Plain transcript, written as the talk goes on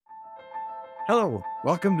Hello,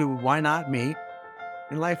 welcome to Why Not Me?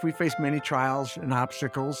 In life, we face many trials and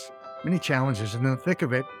obstacles, many challenges. And in the thick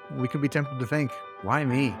of it, we can be tempted to think, why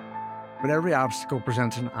me? But every obstacle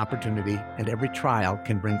presents an opportunity, and every trial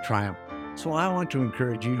can bring triumph. So I want to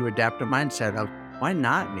encourage you to adapt a mindset of, why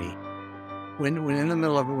not me? When in the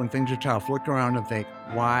middle of it, when things are tough, look around and think,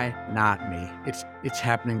 why not me? It's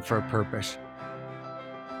happening for a purpose.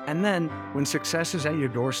 And then when success is at your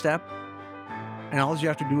doorstep, and all you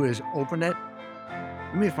have to do is open it,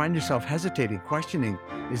 you may find yourself hesitating, questioning,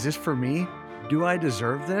 is this for me? Do I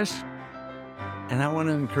deserve this? And I want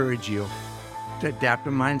to encourage you to adapt a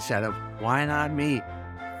mindset of, why not me?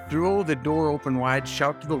 Throw the door open wide,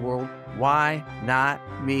 shout to the world, why not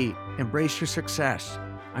me? Embrace your success.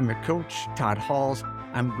 I'm your coach, Todd Halls.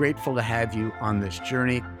 I'm grateful to have you on this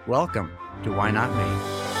journey. Welcome to Why Not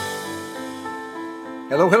Me?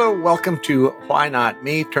 Hello. Welcome to Why Not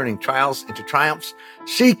Me, turning trials into triumphs,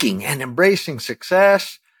 seeking and embracing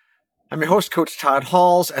success. I'm your host, Coach Todd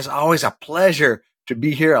Halls. As always, a pleasure to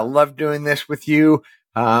be here. I love doing this with you.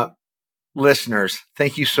 Listeners,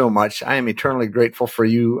 thank you so much. I am eternally grateful for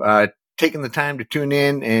you taking the time to tune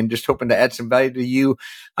in and just hoping to add some value to you.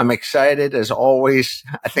 I'm excited, as always.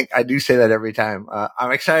 I think I do say that every time.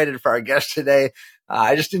 I'm excited for our guest today.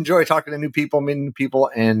 I just enjoy talking to new people, meeting new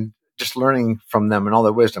people, and just learning from them and all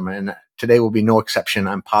their wisdom. And today will be no exception,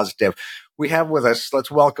 I'm positive. We have with us, let's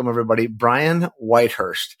welcome everybody, Brian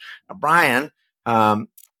Whitehurst. Now, Brian,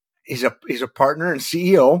 he's a partner and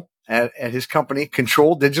CEO at his company,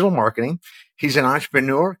 Control Digital Marketing. He's an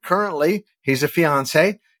entrepreneur. Currently, he's a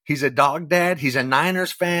fiance. He's a dog dad. He's a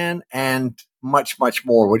Niners fan and much, much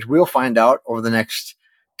more, which we'll find out over the next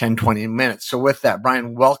 10, 20 minutes. So with that,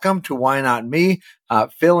 Brian, welcome to Why Not Me?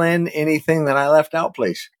 Fill in anything that I left out,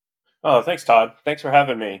 please. Oh, thanks, Todd. Thanks for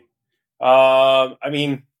having me. Those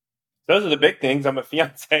are the big things. I'm a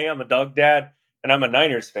fiance, I'm a dog dad, and I'm a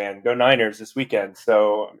Niners fan. Go Niners this weekend.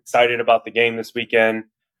 So I'm excited about the game this weekend.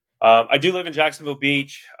 I do live in Jacksonville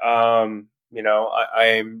Beach. I'm been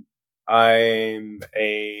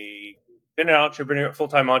an entrepreneur,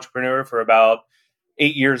 full-time entrepreneur for about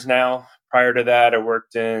 8 years now. Prior to that, I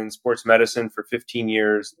worked in sports medicine for 15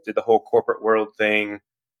 years, did the whole corporate world thing.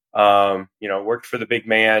 Worked for the big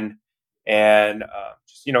man. And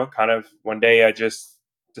kind of one day I just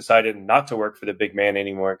decided not to work for the big man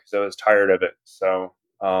anymore because I was tired of it. So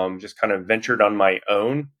just kind of ventured on my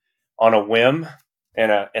own on a whim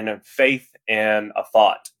and a faith and a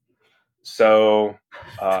thought. So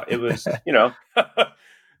it was,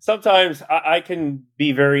 sometimes I can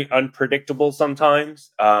be very unpredictable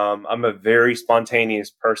sometimes. I'm a very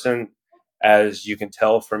spontaneous person, as you can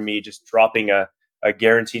tell from me just dropping a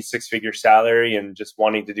guaranteed 6-figure salary and just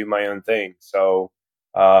wanting to do my own thing. So,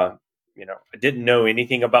 I didn't know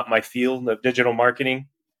anything about my field of digital marketing.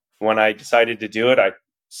 When I decided to do it, I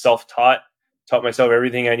taught myself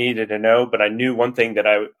everything I needed to know, but I knew one thing that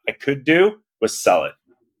I could do was sell it.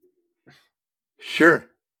 Sure.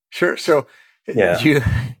 So yeah,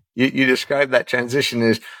 you described that transition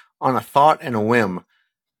as on a thought and a whim.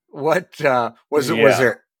 What was it?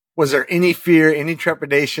 Yeah. Was there any fear, any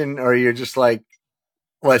trepidation, or you're just like,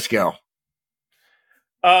 let's go?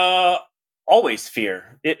 Always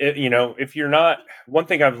fear. If you're not, one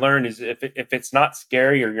thing I've learned is if it's not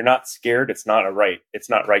scary or you're not scared, it's not right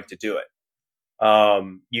to do it.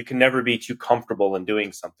 You can never be too comfortable in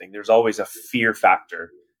doing something. There's always a fear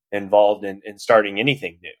factor involved in starting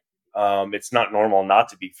anything new. It's not normal not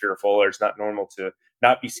to be fearful, or it's not normal to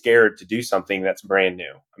not be scared to do something that's brand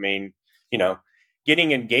new. I mean,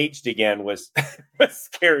 getting engaged again was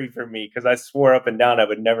scary for me because I swore up and down I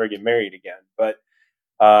would never get married again. But,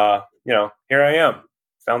 here I am,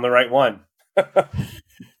 found the right one.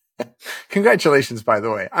 Congratulations, by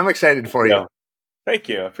the way. I'm excited for you. Thank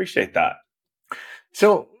you. I appreciate that.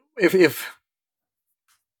 So if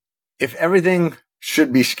everything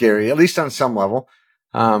should be scary, at least on some level,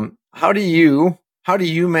 how do you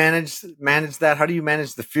manage that? How do you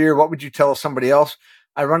manage the fear? What would you tell somebody else?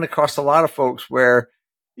 I run across a lot of folks where,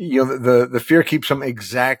 the fear keeps them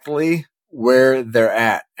exactly where they're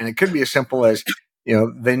at. And it could be as simple as,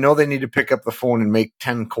 they know they need to pick up the phone and make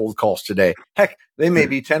 10 cold calls today. Heck, they may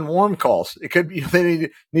be 10 warm calls. It could be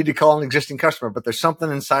they need to call an existing customer, but there's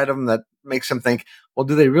something inside of them that makes them think, well,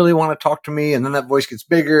 do they really want to talk to me? And then that voice gets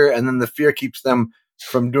bigger, and then the fear keeps them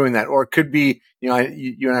from doing that. Or it could be, you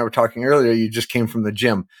and I were talking earlier, you just came from the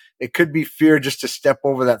gym. It could be fear just to step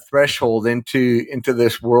over that threshold into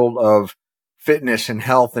this world of fitness and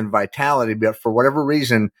health and vitality. But for whatever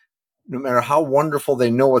reason, no matter how wonderful they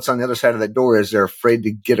know what's on the other side of that door is, they're afraid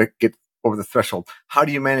to get over the threshold. How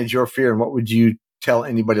do you manage your fear, and what would you tell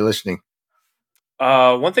anybody listening?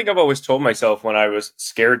 One thing I've always told myself when I was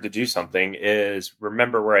scared to do something is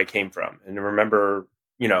remember where I came from and remember,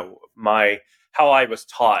 how I was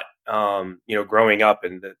taught, growing up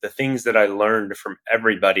and the things that I learned from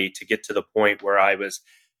everybody to get to the point where I was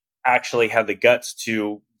actually had the guts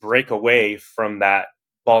to break away from that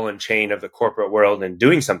ball and chain of the corporate world and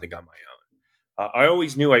doing something on my own. I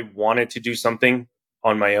always knew I wanted to do something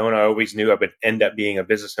on my own. I always knew I would end up being a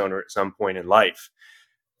business owner at some point in life.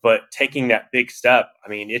 But taking that big step, I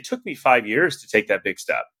mean, it took me 5 years to take that big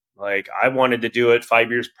step. Like I wanted to do it 5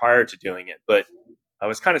 years prior to doing it, but I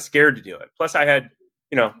was kind of scared to do it. Plus I had,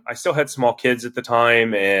 I still had small kids at the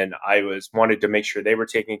time and I wanted to make sure they were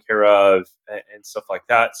taken care of and stuff like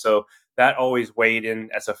that. So that always weighed in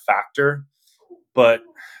as a factor. But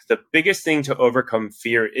the biggest thing to overcome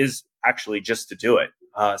fear is actually just to do it.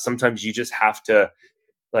 Sometimes you just have to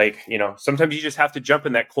sometimes you just have to jump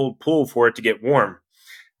in that cold pool for it to get warm.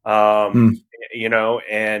 um,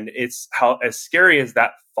 and it's how as scary as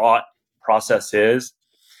that thought process is.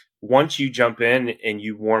 Once you jump in and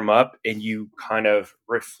you warm up and you kind of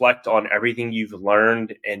reflect on everything you've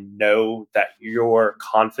learned and know that you're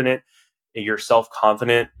confident, you're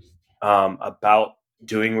self-confident about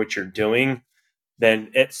doing what you're doing,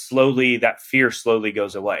 then that fear slowly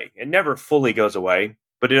goes away. It never fully goes away,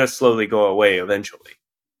 but it does slowly go away eventually.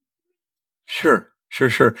 Sure.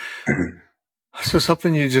 So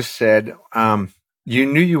something you just said, you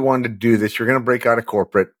knew you wanted to do this. You're going to break out of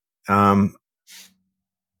corporate.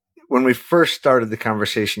 When we first started the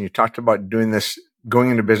conversation, you talked about doing this, going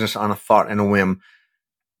into business on a thought and a whim,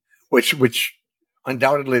 which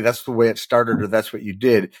undoubtedly that's the way it started, or that's what you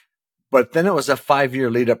did. But then it was a 5-year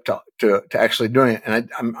lead up to actually doing it. And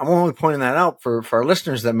I'm only pointing that out for our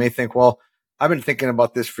listeners that may think, well, I've been thinking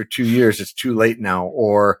about this for 2 years. It's too late now.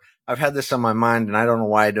 Or I've had this on my mind and I don't know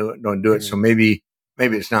why I don't do it. So maybe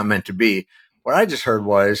it's not meant to be. What I just heard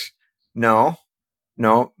was, no,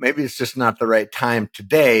 maybe it's just not the right time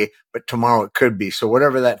today, but tomorrow it could be. So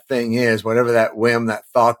whatever that thing is, whatever that whim, that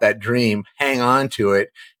thought, that dream, hang on to it.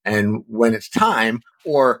 And when it's time,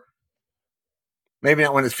 or maybe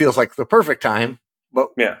not when it feels like the perfect time, but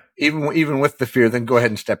even with the fear, then go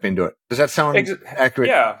ahead and step into it. Does that sound accurate?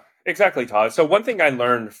 Yeah, exactly, Todd. So one thing I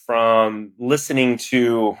learned from listening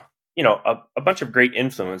to, a bunch of great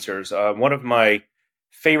influencers, one of my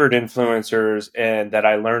favorite influencers and that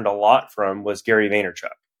I learned a lot from was Gary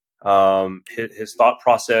Vaynerchuk. His thought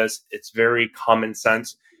process, it's very common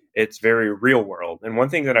sense. It's very real world. And one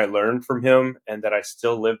thing that I learned from him and that I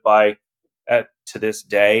still live by to this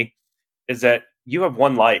day is that you have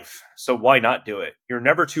one life. So why not do it? You're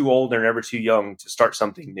never too old or never too young to start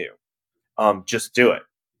something new. Just do it.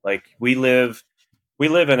 Like we live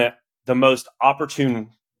in the most opportune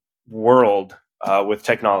world with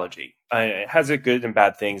technology. It has its good and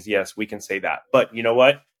bad things. Yes, we can say that. But you know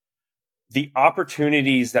what? The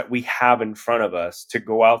opportunities that we have in front of us to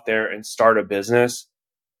go out there and start a business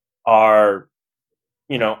are,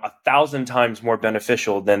 1,000 times more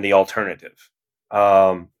beneficial than the alternative.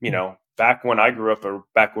 Back when I grew up, or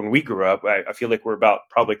back when we grew up, I feel like we're about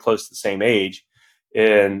probably close to the same age.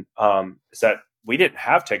 And is that we didn't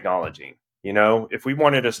have technology. If we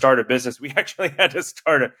wanted to start a business, we actually had to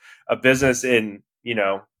start a business and,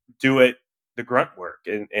 do it the grunt work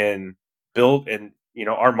and build. And,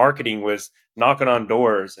 our marketing was knocking on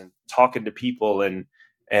doors and talking to people. And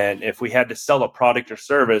if we had to sell a product or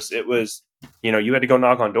service, it was, you had to go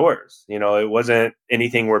knock on doors. It wasn't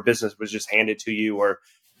anything where business was just handed to you, or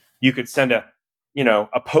you could send a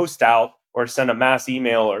post out or send a mass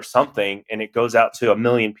email or something, and it goes out to 1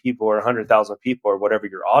 million people or 100,000 people or whatever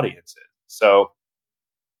your audience is. So,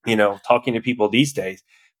 talking to people these days,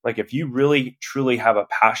 like if you really truly have a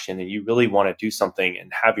passion and you really want to do something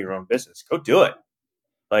and have your own business, go do it.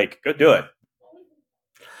 Go do it.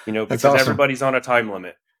 Because awesome. Everybody's on a time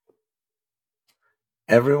limit.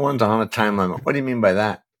 Everyone's on a time limit. What do you mean by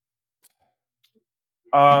that?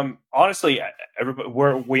 Honestly,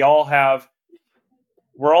 we're all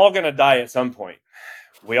going to die at some point.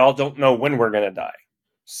 We all don't know when we're going to die.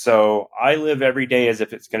 So I live every day as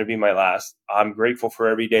if it's going to be my last. I'm grateful for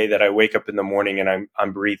every day that I wake up in the morning and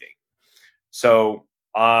I'm breathing. So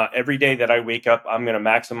every day that I wake up, I'm going to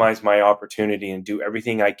maximize my opportunity and do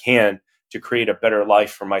everything I can to create a better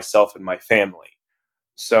life for myself and my family.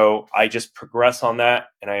 So I just progress on that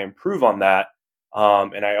and I improve on that.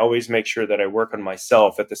 And I always make sure that I work on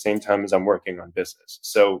myself at the same time as I'm working on business.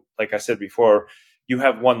 So like I said before, you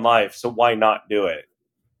have one life, so why not do it?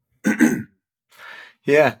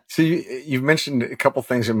 Yeah. So you've mentioned a couple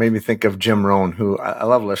things that made me think of Jim Rohn, who I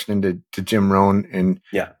love listening to Jim Rohn, and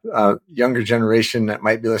younger generation that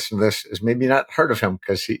might be listening to this is maybe not heard of him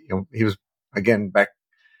because he was again, back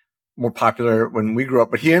more popular when we grew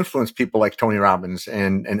up, but he influenced people like Tony Robbins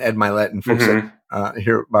and Ed Mylett and folks that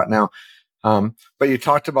hear about now. But you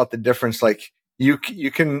talked about the difference, like you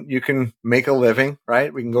can make a living,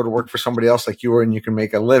 right? We can go to work for somebody else like you were, and you can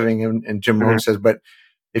make a living. And Jim Rohn says, but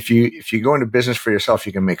if you go into business for yourself,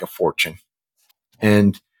 you can make a fortune.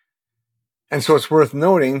 And so it's worth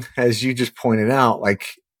noting, as you just pointed out, like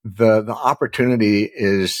the opportunity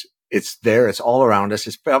it's there. It's all around us.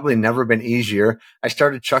 It's probably never been easier. I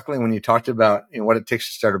started chuckling when you talked about what it takes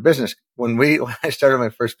to start a business. When I started my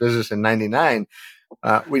first business in '99,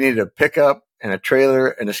 we needed a pickup and a trailer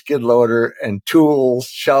and a skid loader and tools,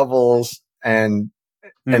 shovels, and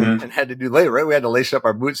had to do labor, right? We had to lace up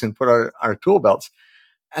our boots and put our tool belts.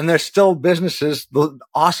 And there's still businesses,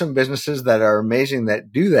 awesome businesses that are amazing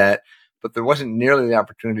that do that, but there wasn't nearly the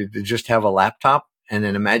opportunity to just have a laptop and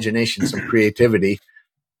an imagination, some creativity,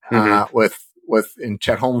 with in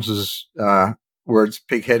Chet Holmes's words,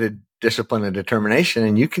 pig-headed discipline and determination.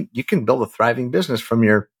 And you can build a thriving business from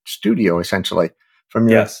your studio, essentially, from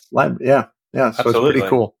your lab. Yeah. So absolutely. It's pretty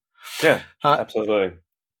cool. Yeah, absolutely.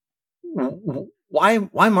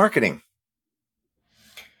 Why marketing?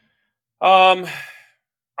 I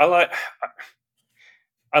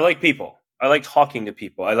like people. I like talking to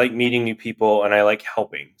people. I like meeting new people, and I like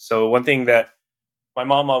helping. So one thing that my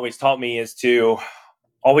mom always taught me is to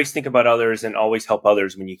always think about others and always help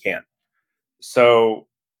others when you can. So,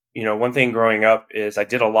 one thing growing up is I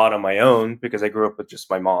did a lot on my own because I grew up with just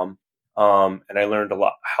my mom. And I learned a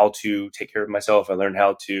lot how to take care of myself. I learned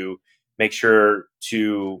how to make sure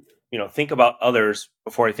to, think about others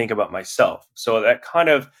before I think about myself. So that kind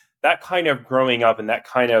of growing up and that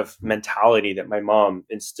kind of mentality that my mom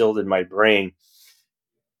instilled in my brain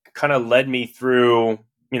kind of led me through,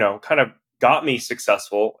 kind of got me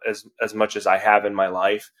successful as much as I have in my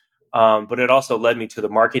life. But it also led me to the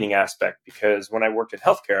marketing aspect, because when I worked in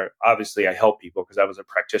healthcare, obviously I helped people because I was a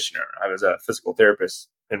practitioner. I was a physical therapist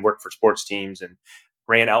and worked for sports teams and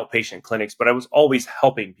ran outpatient clinics, but I was always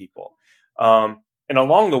helping people. And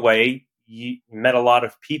along the way, you met a lot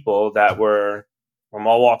of people that were from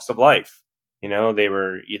all walks of life. They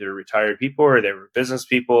were either retired people or they were business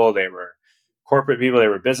people. They were corporate people. They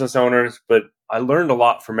were business owners. But I learned a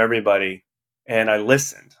lot from everybody, and I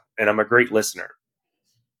listened, and I'm a great listener.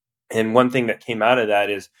 And one thing that came out of that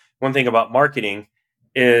is, one thing about marketing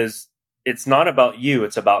is it's not about you,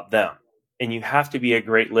 it's about them. And you have to be a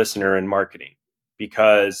great listener in marketing,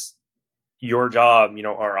 because your job,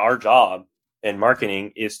 or our job in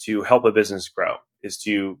marketing is to help a business grow, is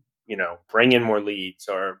to, bring in more leads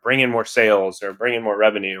or bring in more sales or bring in more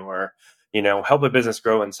revenue, or, help a business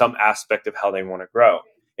grow in some aspect of how they want to grow.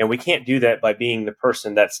 And we can't do that by being the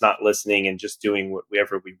person that's not listening and just doing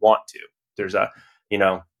whatever we want to. There's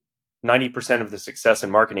 90% of the success in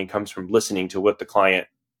marketing comes from listening to what the client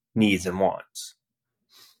needs and wants.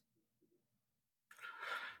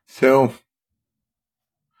 So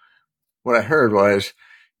what I heard was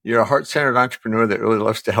you're a heart-centered entrepreneur that really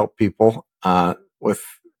loves to help people,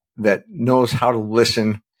 that knows how to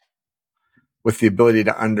listen with the ability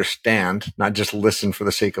to understand, not just listen for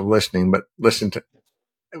the sake of listening, but listen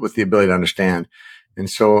with the ability to understand. And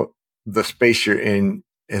so the space you're in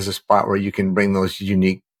is a spot where you can bring those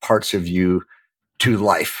unique parts of you to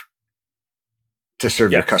life to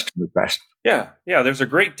serve your customers best. Yeah. There's a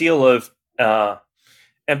great deal of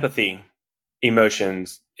empathy,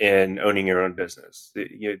 emotions in owning your own business.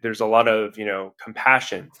 There's a lot of,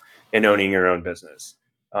 compassion in owning your own business.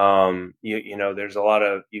 There's a lot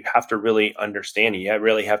of, you have to really understand, you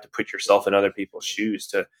really have to put yourself in other people's shoes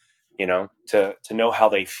to know how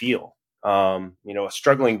they feel. A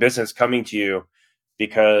struggling business coming to you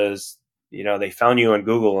because, they found you on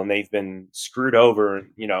Google and they've been screwed over,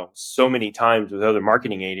 so many times with other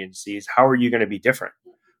marketing agencies. How are you going to be different?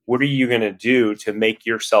 What are you going to do to make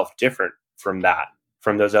yourself different from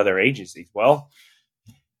those other agencies? Well,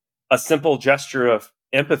 a simple gesture of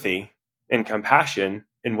empathy and compassion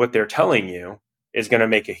in what they're telling you is going to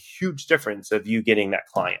make a huge difference of you getting that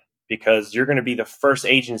client, because you're going to be the first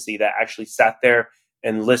agency that actually sat there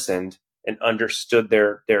and listened and understood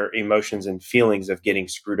their emotions and feelings of getting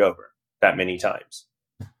screwed over that many times.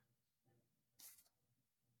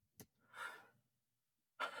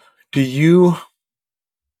 Do you?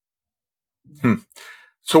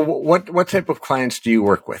 So what type of clients do you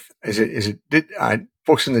work with? Is it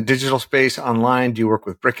folks in the digital space, online? Do you work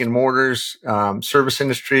with brick and mortars, service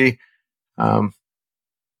industry?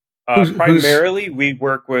 Primarily, we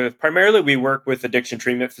work with addiction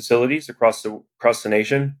treatment facilities across the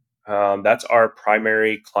nation. That's our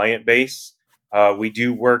primary client base. We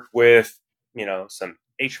do work with some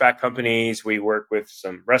HVAC companies. We work with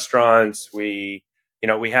some restaurants. We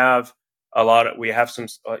have some,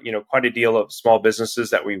 quite a deal of small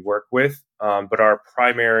businesses that we work with. But our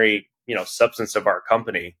primary, substance of our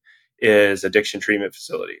company is addiction treatment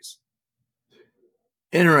facilities.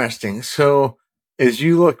 Interesting. So as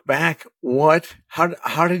you look back,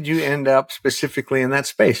 how did you end up specifically in that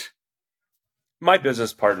space? My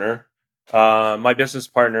business partner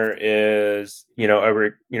is,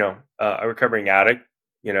 a recovering addict.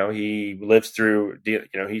 He lives through,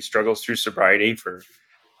 he struggles through sobriety for,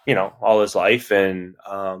 all his life. And,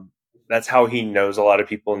 that's how he knows a lot of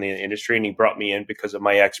people in the industry. And he brought me in because of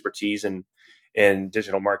my expertise in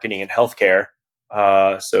digital marketing and healthcare.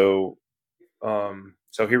 So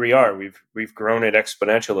here we are. We've grown it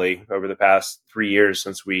exponentially over the past 3 years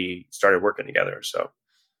since we started working together. So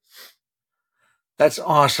that's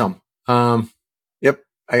awesome. Yep,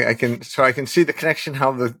 I can see the connection.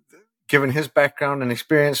 How given his background and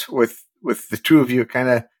experience with the two of you,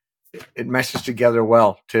 it meshes together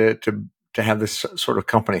well to have this sort of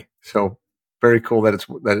company. So very cool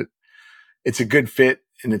that it's a good fit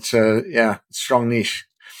and it's a strong niche.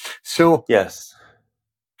 So yes.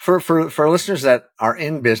 For listeners that are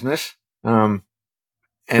in business, and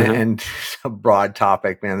it's a broad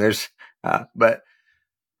topic, man. But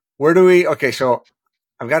okay, so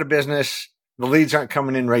I've got a business. The leads aren't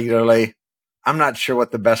coming in regularly. I'm not sure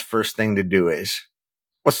what the best first thing to do is.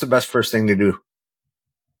 What's the best first thing to do?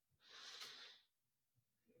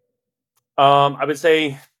 I would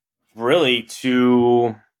say really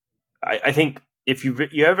I think if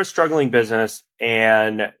you have a struggling business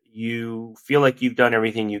and you feel like you've done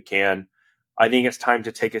everything you can, I think it's time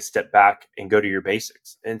to take a step back and go to your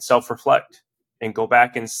basics and self-reflect and go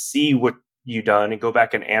back and see what you've done and go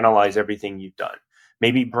back and analyze everything you've done.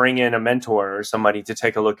 Maybe bring in a mentor or somebody to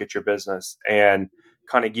take a look at your business and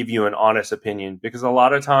kind of give you an honest opinion. Because a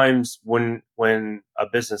lot of times when a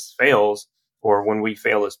business fails or when we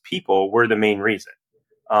fail as people, we're the main reason.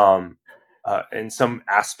 In some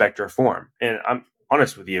aspect or form. And I'm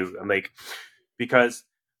honest with you, because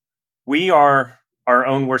we are our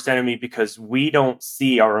own worst enemy because we don't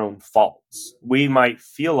see our own faults. We might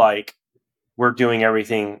feel like we're doing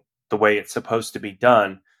everything the way it's supposed to be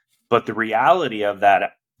done, but the reality of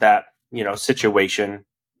that situation,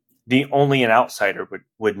 only an outsider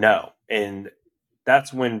would know. And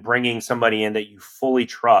that's when bringing somebody in that you fully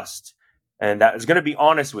trust and that is going to be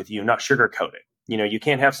honest with you, not sugarcoat it. You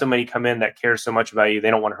can't have somebody come in that cares so much about you. They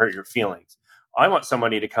don't want to hurt your feelings. I want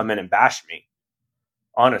somebody to come in and bash me.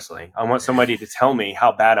 Honestly, I want somebody to tell me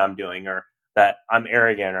how bad I'm doing or that I'm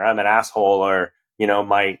arrogant or I'm an asshole or,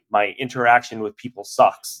 my interaction with people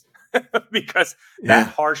sucks because that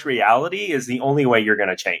harsh reality is the only way you're going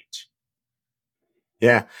to change.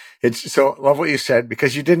 Yeah. It's so love what you said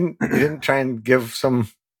because you didn't try and give some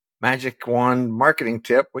magic wand marketing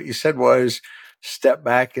tip. What you said was, step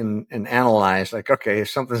back and analyze like, okay, if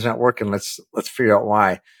something's not working, let's figure out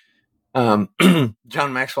why.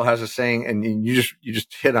 John Maxwell has a saying and you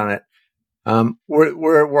just hit on it.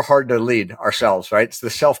 We're hard to lead ourselves, right? So the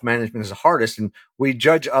self-management is the hardest and we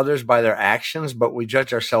judge others by their actions, but we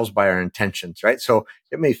judge ourselves by our intentions, right? So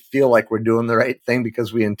it may feel like we're doing the right thing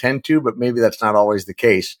because we intend to, but maybe that's not always the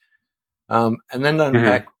case. And then to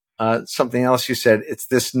unpack something else you said, it's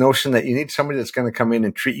this notion that you need somebody that's going to come in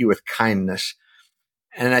and treat you with kindness.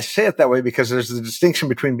 And I say it that way because there's a distinction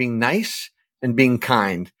between being nice and being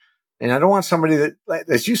kind. And I don't want somebody that,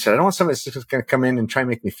 as you said, I don't want somebody that's just going to come in and try and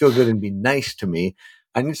make me feel good and be nice to me.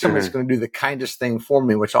 I need somebody that's going to do the kindest thing for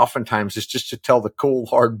me, which oftentimes is just to tell the cold,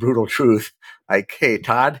 hard, brutal truth. Like, hey,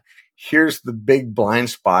 Todd, here's the big blind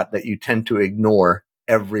spot that you tend to ignore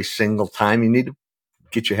every single time. You need to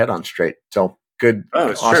get your head on straight. So good,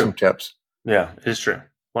 awesome tips. Yeah, it's true.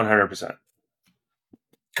 100%.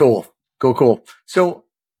 Cool. So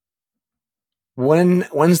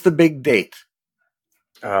when's the big date?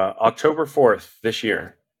 October 4th this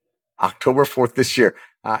year. October 4th this year.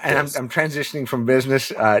 And yes. I'm transitioning from business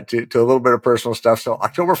to a little bit of personal stuff. So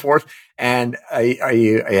October 4th. And are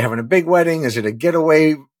you having a big wedding? Is it a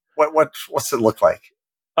getaway? What's it look like?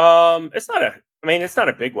 It's not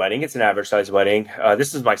a big wedding. It's an average size wedding.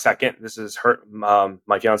 This is my second. This is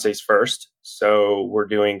my fiance's first. So we're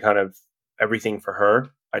doing kind of everything for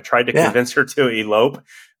her. I tried to convince her to elope,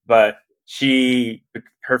 but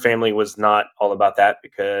her family was not all about that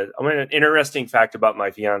because an interesting fact about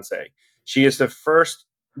my fiance. She is the first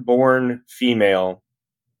born female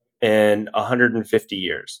in 150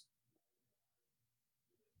 years.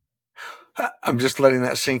 I'm just letting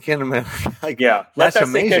that sink in a minute. Let that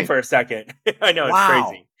sink in for a second. I know, it's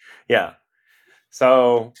crazy. Yeah.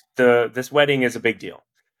 So this wedding is a big deal.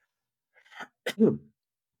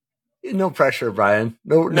 No pressure, Brian.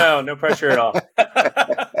 No. No pressure at all.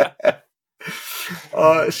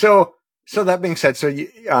 So that being said, so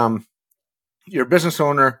you're a business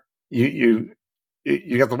owner. You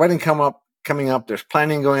got the wedding coming up. There's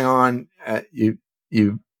planning going on. You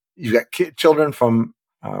got children from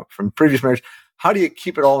previous marriage. How do you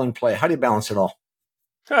keep it all in play? How do you balance it all?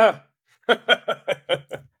 That's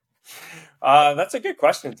a good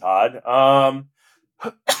question, Todd.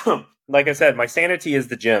 Like I said, my sanity is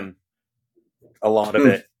the gym. A lot of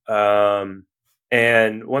it.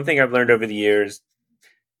 And one thing I've learned over the years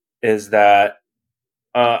is that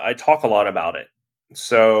I talk a lot about it.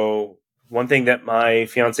 So one thing that my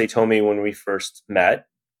fiance told me when we first met,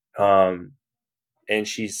 and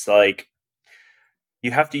she's like, you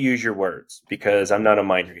have to use your words because I'm not a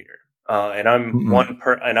mind reader. And I'm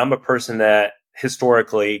I'm a person that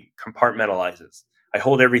historically compartmentalizes. I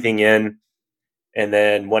hold everything in, and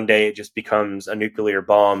then one day it just becomes a nuclear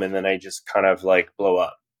bomb, and then I just kind of like blow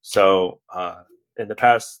up. So in the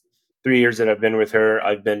past 3 years that I've been with her,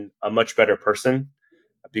 I've been a much better person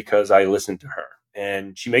because I listen to her,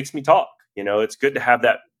 and she makes me talk. It's good to have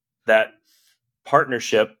that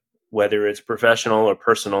partnership, whether it's professional or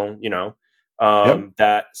personal.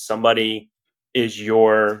 That somebody is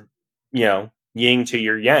your, yin to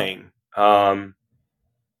your yang. And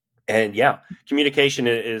yeah, communication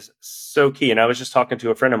is so key. And I was just talking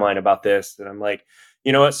to a friend of mine about this, and I'm like,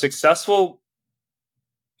 you know what? Successful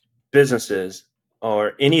businesses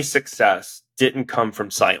or any success didn't come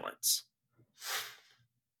from silence.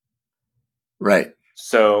 Right.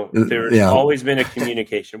 So there's always been a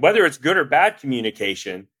communication, whether it's good or bad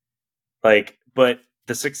communication, but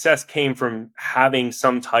the success came from having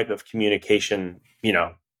some type of communication,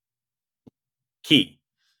 key.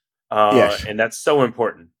 Yes. And that's so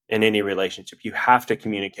important in any relationship. You have to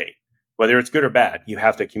communicate, whether it's good or bad, you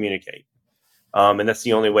have to communicate. And that's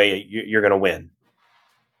the only way you're going to win.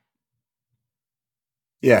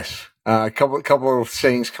 Yes. A couple of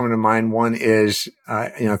sayings coming to mind. One is,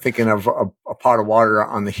 thinking of a pot of water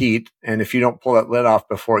on the heat. And if you don't pull that lid off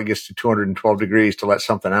before it gets to 212 degrees to let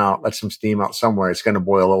something out, let some steam out somewhere, it's going to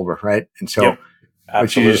boil over. Right. And so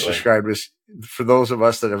what you just described is for those of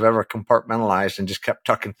us that have ever compartmentalized and just kept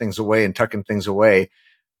tucking things away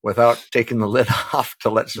without taking the lid off to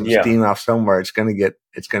let some steam off somewhere, it's going to get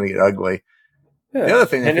ugly. Yeah. The other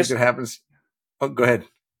thing I think that happens. Oh, go ahead.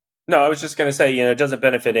 No, I was just going to say, it doesn't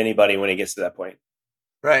benefit anybody when it gets to that point.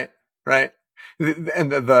 Right.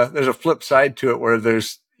 And there's a flip side to it where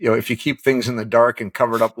there's, if you keep things in the dark and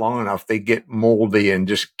covered up long enough, they get moldy and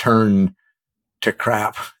just turn to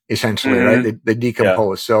crap, essentially, right? They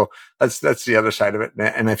decompose. Yeah. So that's the other side of it.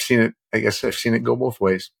 And I've seen it, I guess I've seen it go both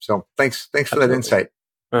ways. So thanks for that insight.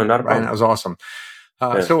 Oh, not a problem. That was awesome.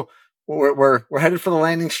 So we're headed for the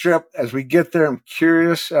landing strip. As we get there, I'm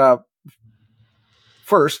curious,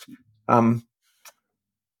 first,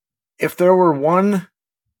 if there were one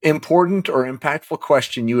important or impactful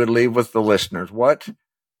question you would leave with the listeners, what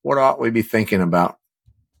ought we be thinking about?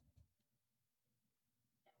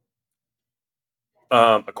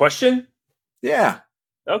 A question? Yeah.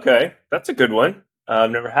 Okay. That's a good one.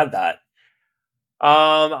 I've never had that.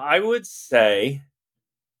 I would say,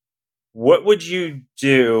 what would you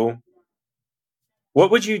do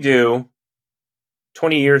 20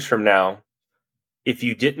 years from now if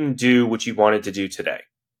you didn't do what you wanted to do today?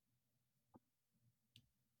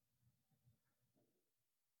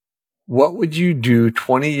 What would you do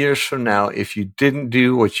 20 years from now if you didn't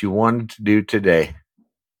do what you wanted to do today?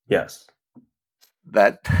 Yes.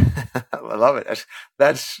 I love it.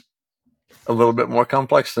 That's a little bit more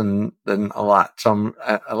complex than a lot. So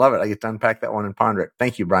I love it. I get to unpack that one and ponder it.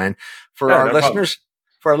 Thank you, Brian. For our listeners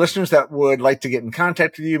that would like to get in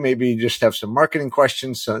contact with you, maybe just have some marketing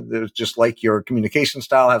questions, just like your communication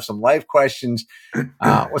style, have some live questions.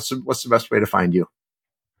 What's the best way to find you?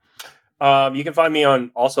 You can find me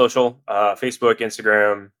on all social, Facebook,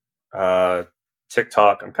 Instagram,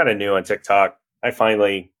 TikTok. I'm kind of new on TikTok. I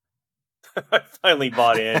finally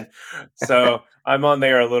bought in. So I'm on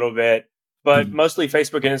there a little bit, but mostly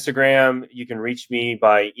Facebook and Instagram. You can reach me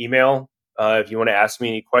by email. If you want to ask me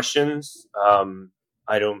any questions.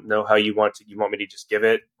 I don't know how you want me to just give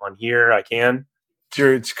it on here. I can.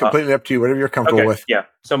 Sure, it's completely up to you, whatever you're comfortable with. Yeah.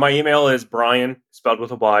 So my email is Brian, spelled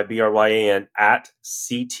with a Y, Bryan, at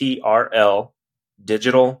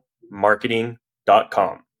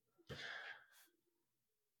ctrldigitalmarketing.com.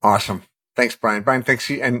 Awesome. Thanks, Brian. Brian, thanks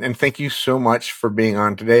you, and thank you so much for being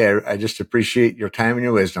on today. I just appreciate your time and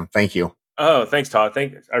your wisdom. Thank you. Oh, thanks, Todd.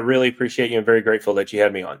 I really appreciate you. I'm very grateful that you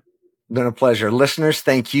had me on. Been a pleasure. Listeners,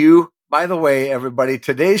 thank you. By the way, everybody,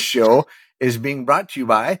 today's show is being brought to you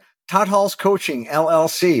by Todd Halls Coaching,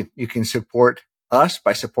 LLC. You can support us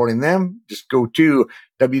by supporting them. Just go to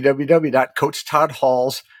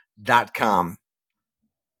www.coachtoddhalls.com.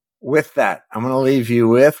 With that, I'm going to leave you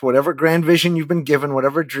with whatever grand vision you've been given,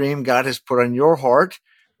 whatever dream God has put on your heart.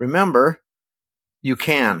 Remember, you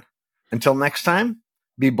can. Until next time,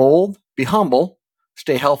 be bold, be humble,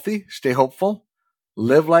 stay healthy, stay hopeful,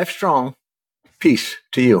 live life strong. Peace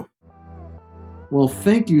to you. Well,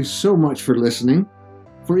 thank you so much for listening.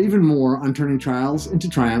 For even more on turning trials into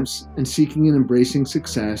triumphs and seeking and embracing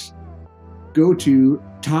success, go to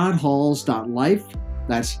toddhalls.life.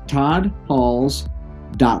 That's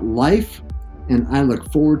toddhalls.life. And I look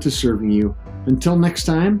forward to serving you. Until next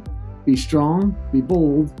time, be strong, be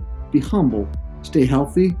bold, be humble, stay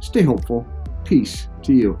healthy, stay hopeful. Peace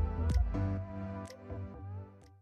to you.